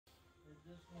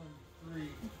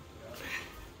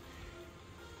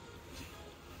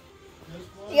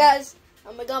Hey guys,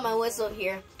 I got my whistle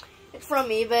here. It's from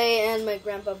eBay and my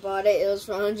grandpa bought it. It was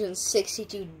for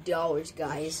 $162,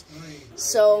 guys.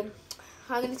 So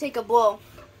I'm gonna take a blow,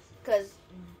 cause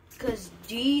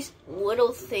these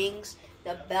little things,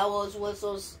 the bellows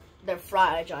whistles, they're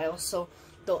fragile, so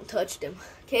don't touch them.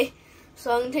 Okay?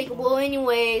 So I'm gonna take a blow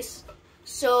anyways.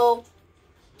 So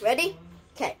ready?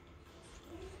 Okay.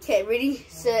 Okay, ready,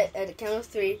 set, at the count of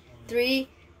 3. 3,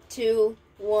 2,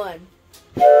 1.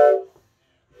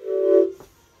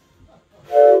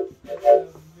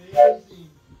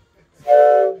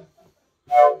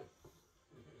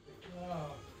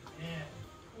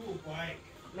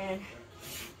 Man,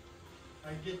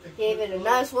 gave it a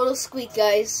nice little squeak,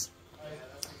 guys.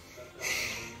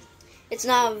 It's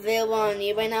not available on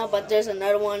eBay now, but there's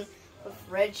another one with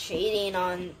red shading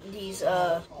on these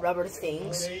rubber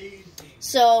things.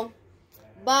 So,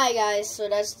 bye guys. So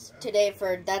that's today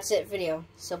for That's It video.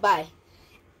 So bye.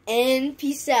 And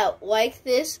peace out. Like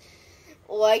this.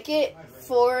 Like it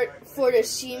for the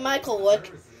chime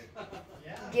collect.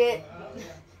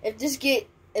 If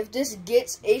this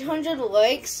gets 800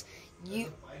 likes,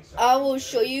 I will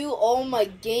show you all my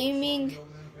gaming.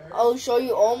 I'll show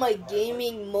you all my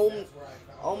gaming in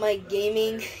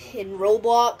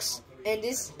Roblox. And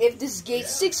if this gets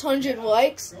 600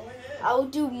 likes, I will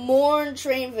do more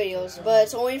train videos, but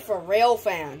it's only for rail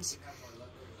fans.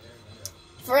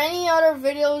 For any other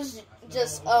videos,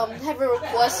 just have a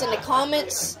request in the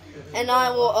comments, and I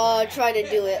will try to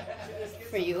do it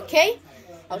for you. Okay?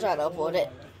 I'll try to upload it.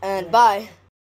 And bye.